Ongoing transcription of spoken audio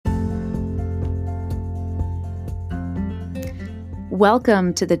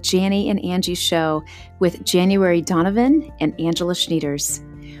Welcome to the Janny and Angie Show with January Donovan and Angela Schneiders.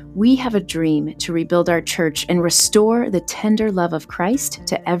 We have a dream to rebuild our church and restore the tender love of Christ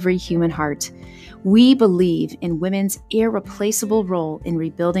to every human heart. We believe in women's irreplaceable role in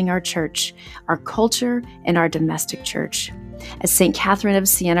rebuilding our church, our culture, and our domestic church. As St. Catherine of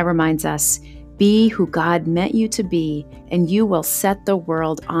Siena reminds us, be who God meant you to be, and you will set the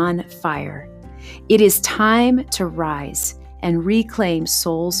world on fire. It is time to rise and reclaim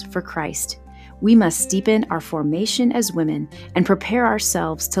souls for Christ. We must deepen our formation as women and prepare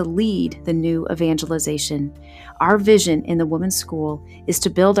ourselves to lead the new evangelization. Our vision in the Women's School is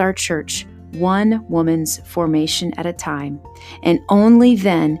to build our church one woman's formation at a time, and only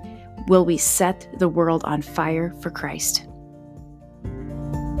then will we set the world on fire for Christ.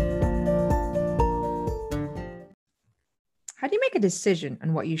 How do you make a decision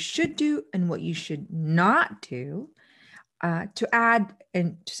on what you should do and what you should not do to add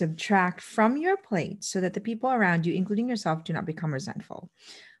and to subtract from your plate so that the people around you, including yourself, do not become resentful?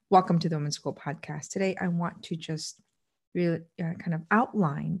 Welcome to the Women's School podcast. Today, I want to just really kind of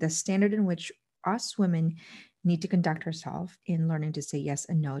outline the standard in which us women need to conduct ourselves in learning to say yes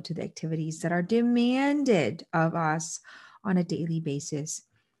and no to the activities that are demanded of us on a daily basis.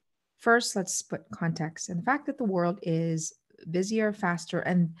 First, let's put context and the fact that the world is busier, faster,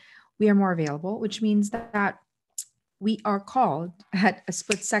 and we are more available, which means that we are called at a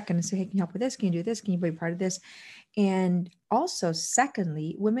split second and say, hey, can you help with this? Can you do this? Can you be part of this? And also,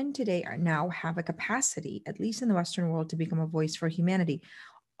 secondly, women today now have a capacity, at least in the Western world, to become a voice for humanity,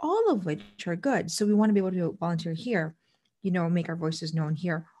 all of which are good. So we want to be able to volunteer here, make our voices known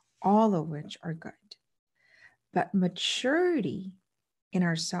here, all of which are good. But maturity in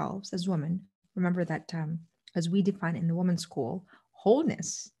ourselves as women, remember that as we define in the Women's School,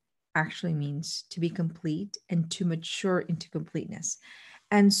 wholeness actually means to be complete and to mature into completeness.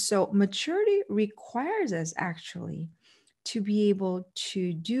 And so maturity requires us actually to be able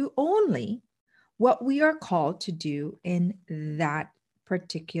to do only what we are called to do in that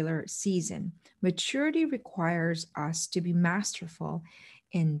particular season. Maturity requires us to be masterful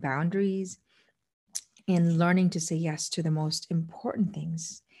in boundaries, in learning to say yes to the most important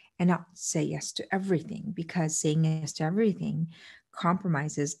things and not say yes to everything, because saying yes to everything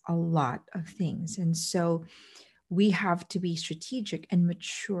compromises a lot of things. And so we have to be strategic and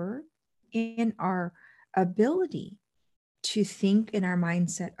mature in our ability to think in our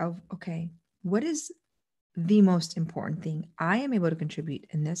mindset of, okay, what is the most important thing I am able to contribute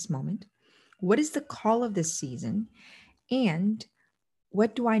in this moment? What is the call of this season? And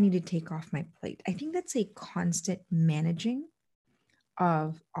what do I need to take off my plate? I think that's a constant managing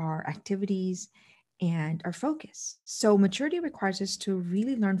of our activities and our focus. So maturity requires us to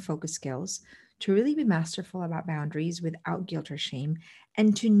really learn focus skills, to really be masterful about boundaries without guilt or shame,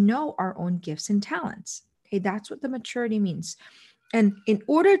 and to know our own gifts and talents. Okay, that's what the maturity means. And in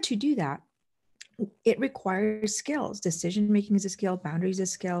order to do that, it requires skills. Decision making is a skill, boundaries is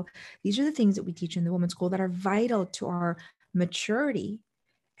a skill. These are the things that we teach in the Women's School that are vital to our maturity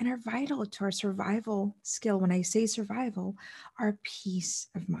and are vital to our survival skill. When I say survival, our peace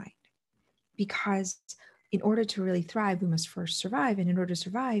of mind. Because in order to really thrive, we must first survive. And in order to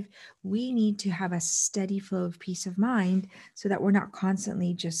survive, we need to have a steady flow of peace of mind so that we're not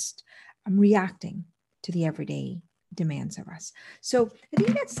constantly just reacting to the everyday demands of us. So I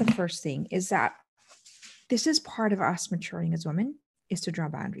think that's the first thing, is that this is part of us maturing as women, is to draw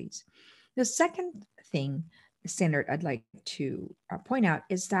boundaries. The second thing, standard I'd like to point out,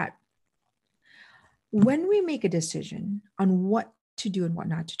 is that when we make a decision on what to do and what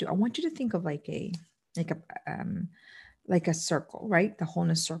not to do, I want you to think of like a circle, right? The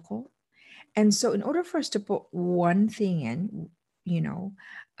wholeness circle. And so in order for us to put one thing in,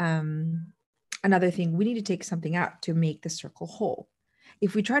 another thing, we need to take something out to make the circle whole.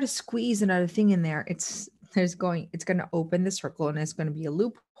 If we try to squeeze another thing in there, it's going to open the circle and it's going to be a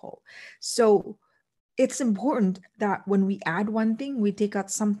loophole. So it's important that when we add one thing, we take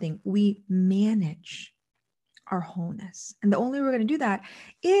out something, we manage our wholeness. And the only way we're going to do that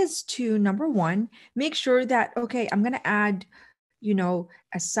is to, number one, make sure that, okay, I'm going to add,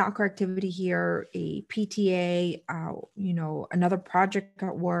 a soccer activity here, a PTA, another project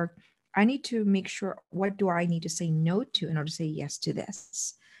at work. I need to make sure, what do I need to say no to in order to say yes to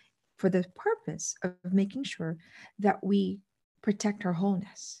this, for the purpose of making sure that we protect our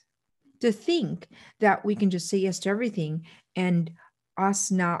wholeness. To think that we can just say yes to everything and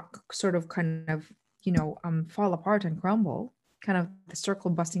us not sort of kind of, fall apart and crumble, kind of the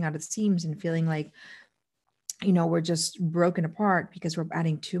circle busting out of the seams and feeling like, we're just broken apart because we're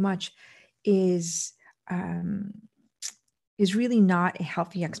adding too much, is is really not a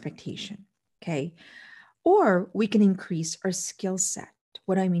healthy expectation. Okay. Or we can increase our skill set.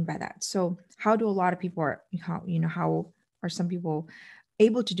 What do I mean by that? So how do a lot of people how are some people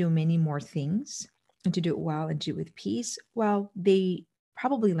able to do many more things and to do it well and do it with peace? Well, they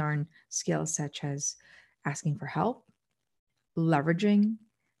probably learn skills such as asking for help, leveraging,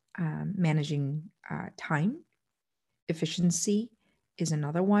 managing time, efficiency is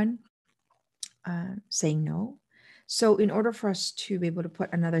another one, saying no. So, in order for us to be able to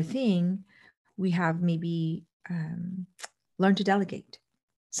put another thing, we have maybe learn to delegate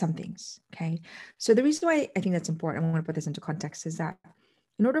some things. Okay. So, the reason why I think that's important, I want to put this into context, is that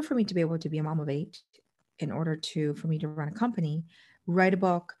in order for me to be able to be a mom of eight, in order for me to run a company, write a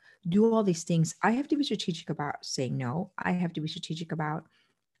book, do all these things, I have to be strategic about saying no. I have to be strategic about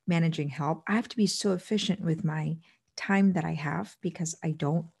managing help. I have to be so efficient with my time that I have, because I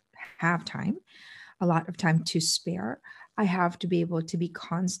don't have a lot of time to spare. I have to be able to be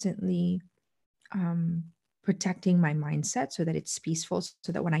constantly um, protecting my mindset so that it's peaceful,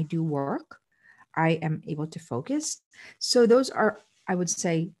 so that when I do work, I am able to focus. So those are, I would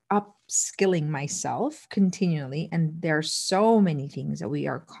say, upskilling myself continually. And there are so many things that we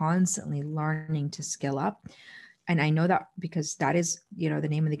are constantly learning to skill up. And I know that because that is, the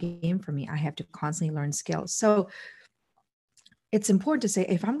name of the game for me. I have to constantly learn skills. So it's important to say,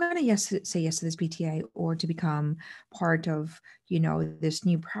 if I'm going to say yes to this PTA, or to become part of, this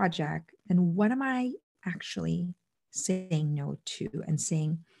new project, then what am I actually saying no to? And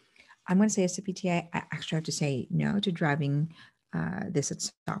saying, I'm going to say yes to PTA. I actually have to say no to driving this at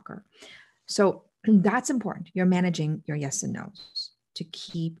soccer. So that's important. You're managing your yes and no's to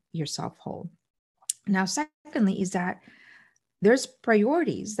keep yourself whole. Now, secondly, is that there's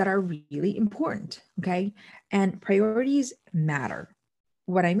priorities that are really important. Okay. And priorities matter.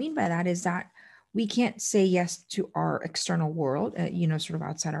 What I mean by that is that we can't say yes to our external world, sort of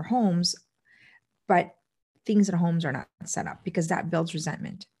outside our homes, but things at homes are not set up, because that builds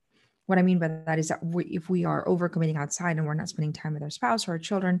resentment. What I mean by that is that if we are overcommitting outside and we're not spending time with our spouse or our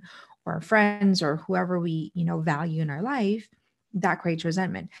children or our friends or whoever we, value in our life, that creates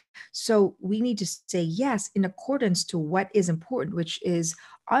resentment. So we need to say yes in accordance to what is important, which is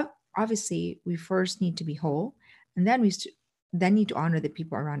obviously we first need to be whole, and then then need to honor the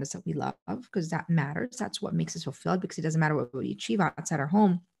people around us that we love, because that matters. That's what makes us fulfilled, because it doesn't matter what we achieve outside our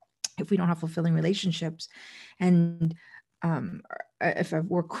home if we don't have fulfilling relationships, and if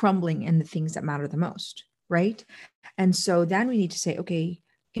we're crumbling in the things that matter the most, right? And so then we need to say, okay,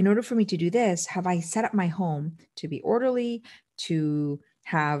 in order for me to do this, have I set up my home to be orderly, to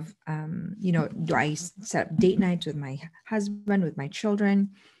have, do I set up date nights with my husband, with my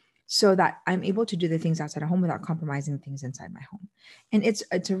children, so that I'm able to do the things outside of home without compromising things inside my home? And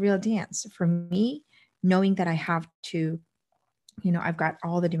it's a real dance for me, knowing that I have to, I've got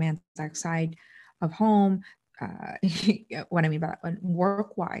all the demands outside of home. What I mean by that,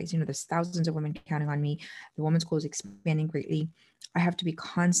 work-wise, there's thousands of women counting on me. The women's school is expanding greatly. I have to be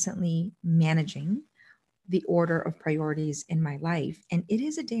constantly managing the order of priorities in my life. And it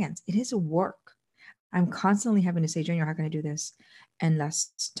is a dance. It is a work. I'm constantly having to say, Junior, how can I do this in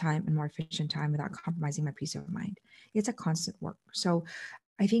less time and more efficient time without compromising my peace of mind? It's a constant work. So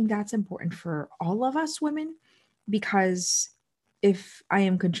I think that's important for all of us women, because if I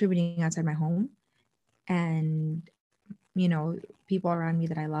am contributing outside my home and, people around me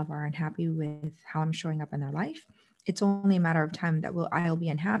that I love are unhappy with how I'm showing up in their life, it's only a matter of time that I'll be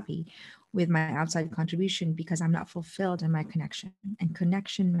unhappy with my outside contribution, because I'm not fulfilled in my connection, and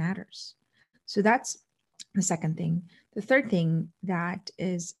connection matters. So that's the second thing. The third thing that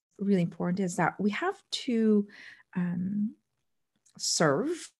is really important is that we have to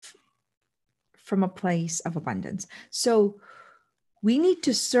serve from a place of abundance. So we need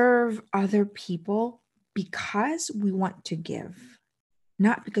to serve other people because we want to give,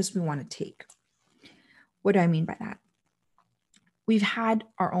 not because we want to take. What do I mean by that? We've had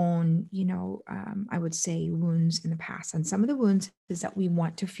our own, I would say, wounds in the past. And some of the wounds is that we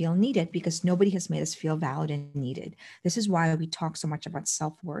want to feel needed, because nobody has made us feel valid and needed. This is why we talk so much about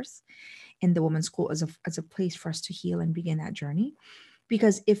self-worth in the women's school as a place for us to heal and begin that journey.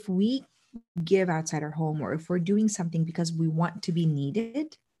 Because if we give outside our home, or if we're doing something because we want to be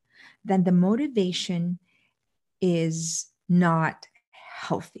needed, then the motivation is not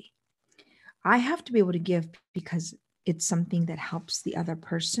healthy. I have to be able to give because it's something that helps the other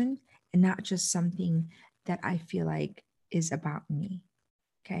person, and not just something that I feel like is about me.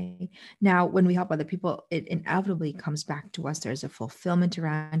 Okay. Now, when we help other people, it inevitably comes back to us. There's a fulfillment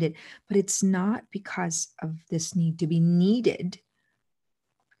around it, but it's not because of this need to be needed.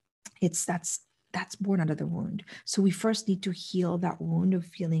 That's that's born out of the wound. So we first need to heal that wound of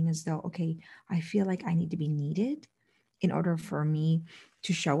feeling as though, okay, I feel like I need to be needed in order for me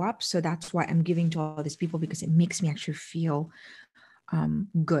to show up. So that's why I'm giving to all these people, because it makes me actually feel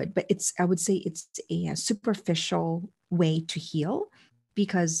good. But I would say it's a superficial way to heal,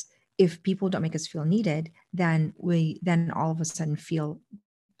 because if people don't make us feel needed, then all of a sudden feel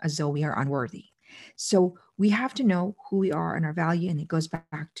as though we are unworthy. So we have to know who we are and our value. And it goes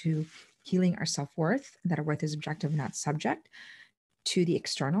back to healing our self-worth, that our worth is objective, not subject to the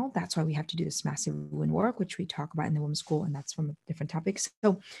external. That's why we have to do this massive wound work, which we talk about in the women's school, and that's from a different topic.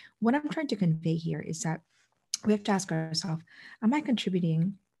 So what I'm trying to convey here is that we have to ask ourselves, am I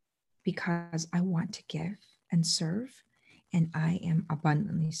contributing because I want to give and serve, and I am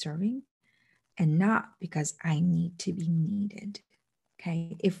abundantly serving, and not because I need to be needed?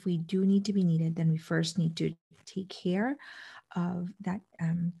 Okay. If we do need to be needed, then we first need to take care of that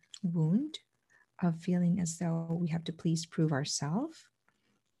wound of feeling as though we have to please prove ourselves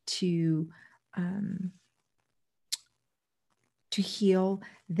um, to heal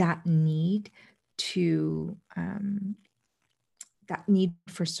that need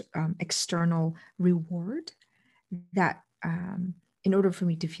for external reward, that in order for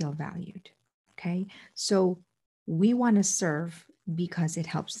me to feel valued. Okay. So we want to serve because it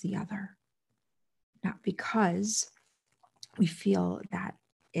helps the other, not because we feel that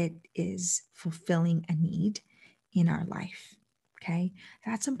it is fulfilling a need in our life. Okay.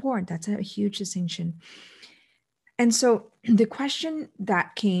 That's important. That's a huge distinction. And so the question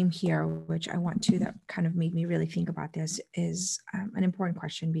that came here, which that kind of made me really think about this, is an important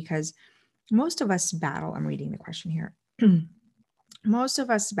question, because most of us battle, I'm reading the question here. Most of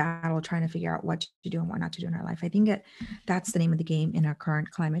us battle trying to figure out what to do and what not to do in our life. I think that's the name of the game in our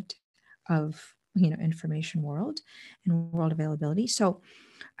current climate of information world and world availability. So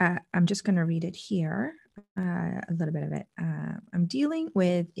I'm just going to read it here, a little bit of it. I'm dealing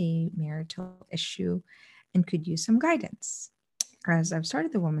with a marital issue and could use some guidance. As I've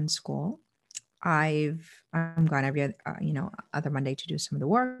started the women's school, I'm gone every other Monday to do some of the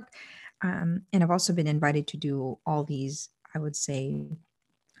work, and I've also been invited to do all these, I would say,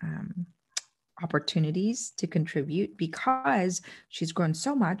 opportunities to contribute, because she's grown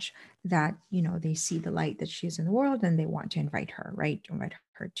so much that they see the light that she is in the world, and they want to invite her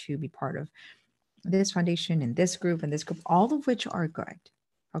to be part of this foundation and this group, all of which are good.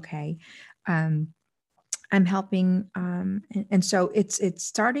 Okay. I'm helping, and so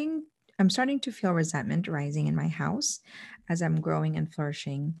I'm starting to feel resentment rising in my house as I'm growing and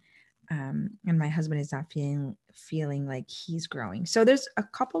flourishing, and my husband is not feeling like he's growing. So there's a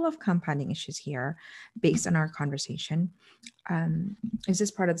couple of compounding issues here based on our conversation. Is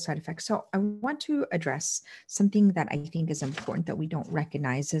this part of the side effects? So I want to address something that I think is important that we don't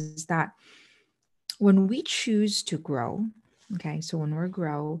recognize, is that when we choose to grow, okay, so when we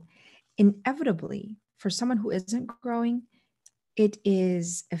grow, inevitably, for someone who isn't growing, it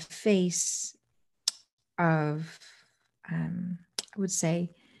is a face of, I would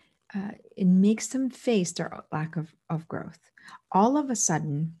say, it makes them face their lack of growth. All of a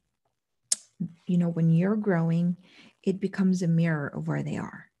sudden, when you're growing, it becomes a mirror of where they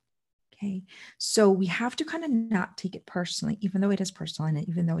are. Okay. So we have to kind of not take it personally, even though it is personal, and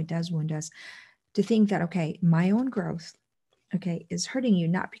even though it does wound us, to think that, okay, my own growth, okay, is hurting you,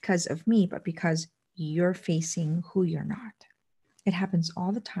 not because of me, but because you're facing who you're not. It happens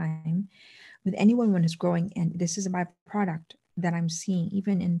all the time with anyone when it's growing. And this is a byproduct that I'm seeing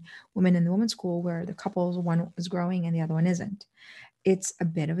even in women in the women's school, where the couples, one is growing and the other one isn't. It's a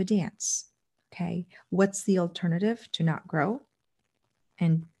bit of a dance. Okay. What's the alternative to not grow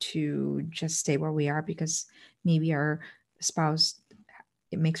and to just stay where we are because maybe it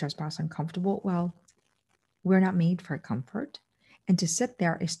makes our spouse uncomfortable? Well, we're not made for comfort. And to sit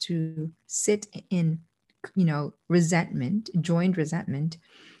there is to sit in, resentment, joined resentment.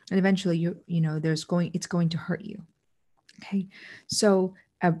 And eventually it's going to hurt you. Okay. So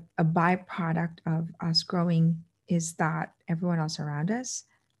a byproduct of us growing is that everyone else around us,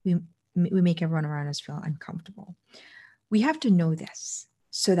 we make everyone around us feel uncomfortable. We have to know this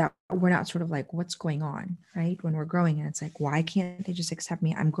so that we're not sort of like, what's going on, right? When we're growing, and it's like, why can't they just accept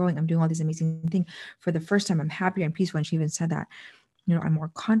me? I'm growing. I'm doing all these amazing things. For the first time, I'm happier and peaceful. And she even said that, I'm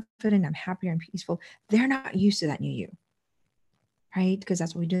more confident. I'm happier and peaceful. They're not used to that new you, right? Because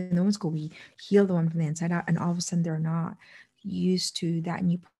that's what we do in the women's school. We heal the woman from the inside out, and all of a sudden they're not used to that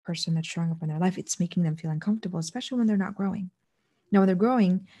new person that's showing up in their life. It's making them feel uncomfortable, especially when they're not growing. Now, when they're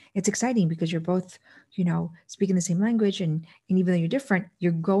growing, it's exciting because you're both, speaking the same language, and even though you're different,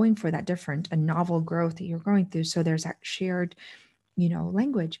 you're going for that a novel growth that you're going through. So there's that shared,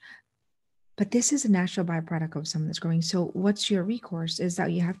 language. But this is a natural byproduct of someone that's growing. So what's your recourse is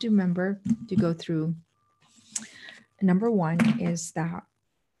that you have to remember to go through. Number one is that,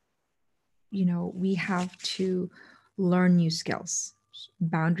 we have to learn new skills,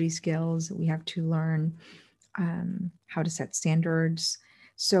 boundary skills. We have to learn how to set standards.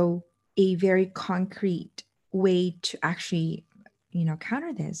 So a very concrete way to actually,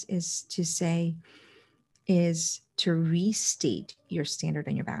 counter this is to restate your standard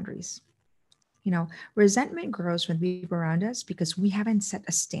and your boundaries. Resentment grows when people around us because we haven't set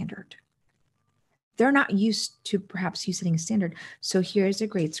a standard. They're not used to perhaps you setting a standard. So here's a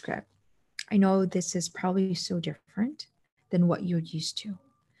great script. I know this is probably so different than what you're used to.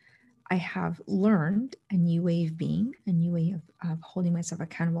 I have learned a new way of being, a new way of holding myself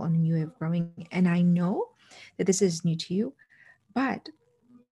accountable, and a new way of growing. And I know that this is new to you, but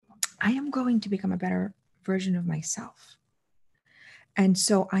I am going to become a better version of myself. And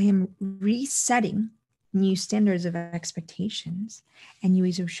so I am resetting new standards of expectations and new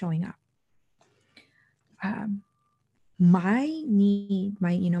ways of showing up.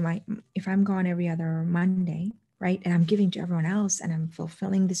 If I'm gone every other Monday, right, and I'm giving to everyone else and I'm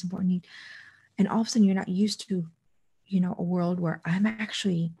fulfilling this important need, and all of a sudden you're not used to, a world where I'm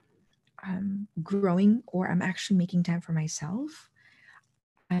actually growing or I'm actually making time for myself.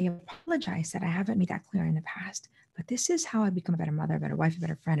 I apologize that I haven't made that clear in the past, but this is how I become a better mother, a better wife, a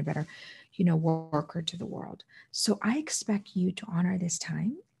better friend, a better, worker to the world. So I expect you to honor this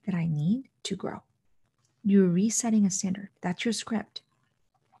time that I need to grow. You're resetting a standard. That's your script.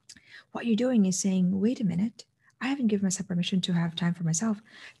 What you're doing is saying, wait a minute, I haven't given myself permission to have time for myself.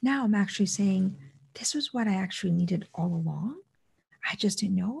 Now I'm actually saying, this was what I actually needed all along. I just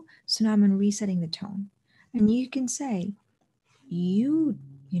didn't know. So now I'm resetting the tone. And you can say, you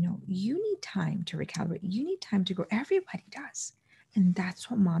need time to recalibrate. You need time to grow. Everybody does. And that's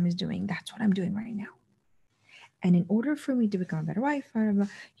what mom is doing. That's what I'm doing right now. And in order for me to become a better wife,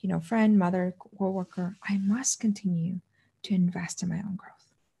 friend, mother, co-worker, I must continue to invest in my own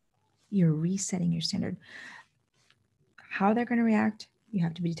growth. You're resetting your standard. How they're going to react, you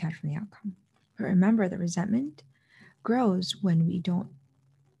have to be detached from the outcome. But remember that resentment grows when we don't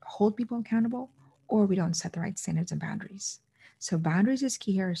hold people accountable or we don't set the right standards and boundaries. So boundaries is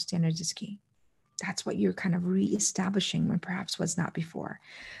key here, standards is key. That's what you're kind of reestablishing when perhaps was not before.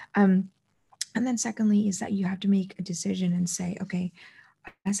 And then secondly is that you have to make a decision and say, okay,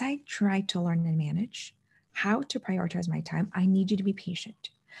 as I try to learn and manage how to prioritize my time, I need you to be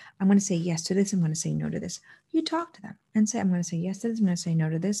patient. I'm going to say yes to this. I'm going to say no to this. You talk to them and say, I'm going to say yes to this. I'm going to say no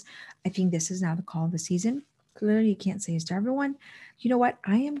to this. I think this is now the call of the season. Clearly, you can't say yes to everyone. You know what?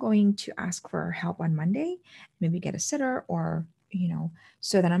 I am going to ask for help on Monday, maybe get a sitter or,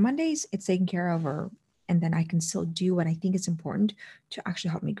 so that on Mondays it's taken care of, and then I can still do what I think is important to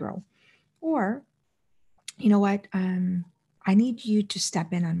actually help me grow. Or, you know what? I need you to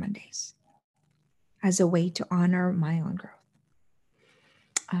step in on Mondays as a way to honor my own growth.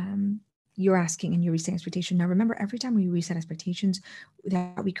 You're asking and you're resetting expectation. Now, remember, every time we reset expectations,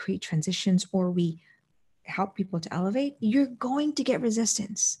 that we create transitions or we help people to elevate, you're going to get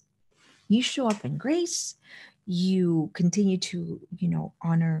resistance. You show up in grace. You continue to,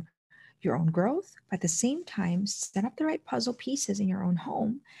 honor your own growth, but at the same time, set up the right puzzle pieces in your own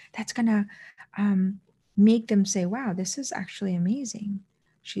home. That's going to make them say, wow, this is actually amazing.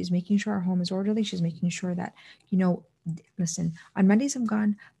 She's making sure our home is orderly. She's making sure that, listen, on Mondays I'm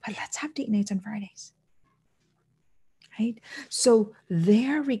gone, but let's have date nights on Fridays. Right? So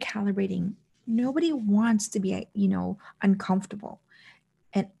they're recalibrating. Nobody wants to be, uncomfortable.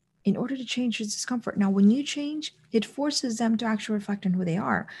 And in order to change this discomfort, now when you change, it forces them to actually reflect on who they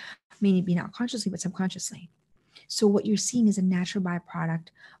are, maybe not consciously, but subconsciously. So what you're seeing is a natural byproduct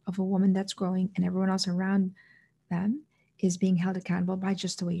of a woman that's growing and everyone else around them is being held accountable by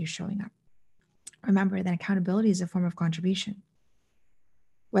just the way you're showing up. Remember that accountability is a form of contribution.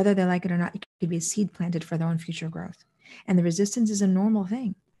 Whether they like it or not, it could be a seed planted for their own future growth. And the resistance is a normal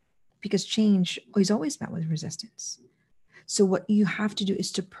thing because change is always met with resistance. So what you have to do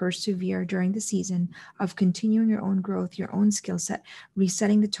is to persevere during the season of continuing your own growth, your own skill set,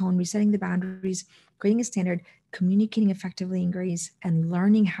 resetting the tone, resetting the boundaries, creating a standard, communicating effectively in grace, and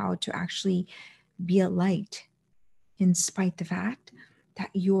learning how to actually be a light in spite the fact that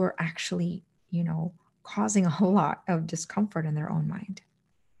you're actually, causing a whole lot of discomfort in their own mind.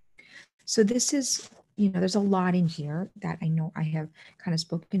 So this is, there's a lot in here that I know I have kind of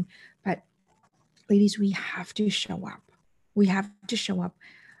spoken, but ladies, we have to show up. We have to show up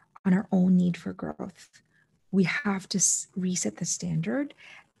on our own need for growth. We have to reset the standard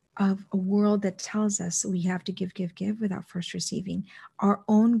of a world that tells us we have to give without first receiving. Our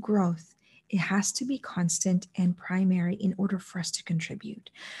own growth it has to be constant and primary in order for us to contribute.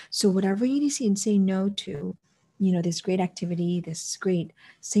 So whatever you see and say no to, this great activity, this great,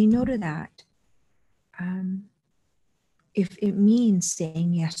 say no to that. If it means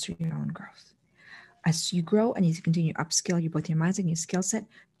saying yes to your own growth. As you grow and as you continue to upskill both your minds and your skill set,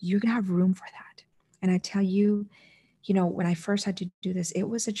 you're going to have room for that. And I tell you, when I first had to do this, it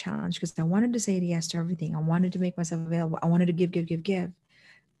was a challenge because I wanted to say yes to everything. I wanted to make myself available. I wanted to give.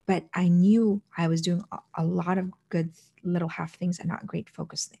 But I knew I was doing a lot of good little half things and not great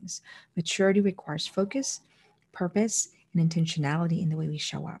focus things. Maturity requires focus, purpose, and intentionality in the way we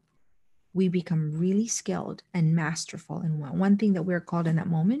show up. We become really skilled and masterful in one thing that we're called in that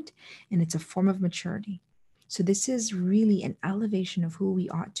moment, and it's a form of maturity. So this is really an elevation of who we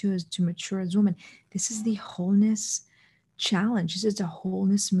ought to mature as women. This is the wholeness challenge. This is a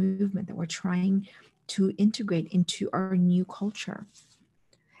wholeness movement that we're trying to integrate into our new culture.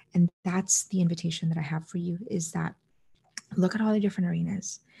 And that's the invitation that I have for you, is that look at all the different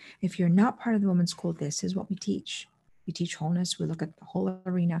arenas. If you're not part of the women's school, this is what we teach. We teach wholeness. We look at the whole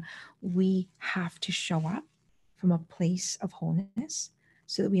arena. We have to show up from a place of wholeness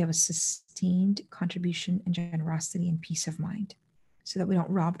so that we have a sustained contribution and generosity and peace of mind, so that we don't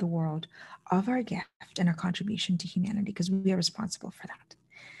rob the world of our gift and our contribution to humanity, because we are responsible for that.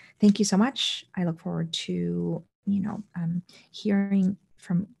 Thank you so much. I look forward to, hearing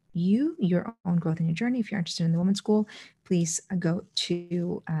from you, your own growth in your journey. If you're interested in the Women's School, please go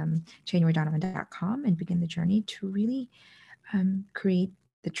to JanuaryDonovan.com and begin the journey to really create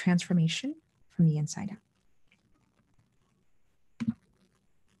the transformation from the inside out.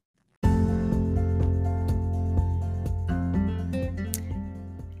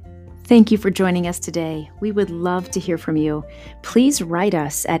 Thank you for joining us today. We would love to hear from you. Please write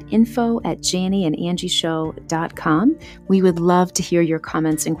us at info@JannieandAngieShow.com. We would love to hear your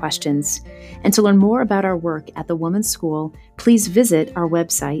comments and questions. And to learn more about our work at the Women's School, please visit our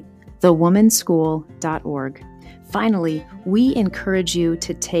website, thewomenschool.org. Finally, we encourage you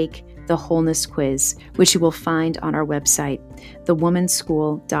to take the Wholeness Quiz, which you will find on our website,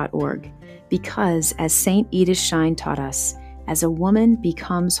 thewomenschool.org. Because as St. Edith Schein taught us, as a woman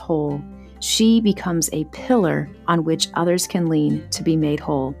becomes whole, she becomes a pillar on which others can lean to be made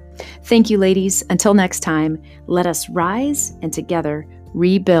whole. Thank you, ladies. Until next time, let us rise and together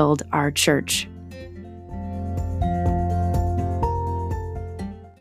rebuild our church.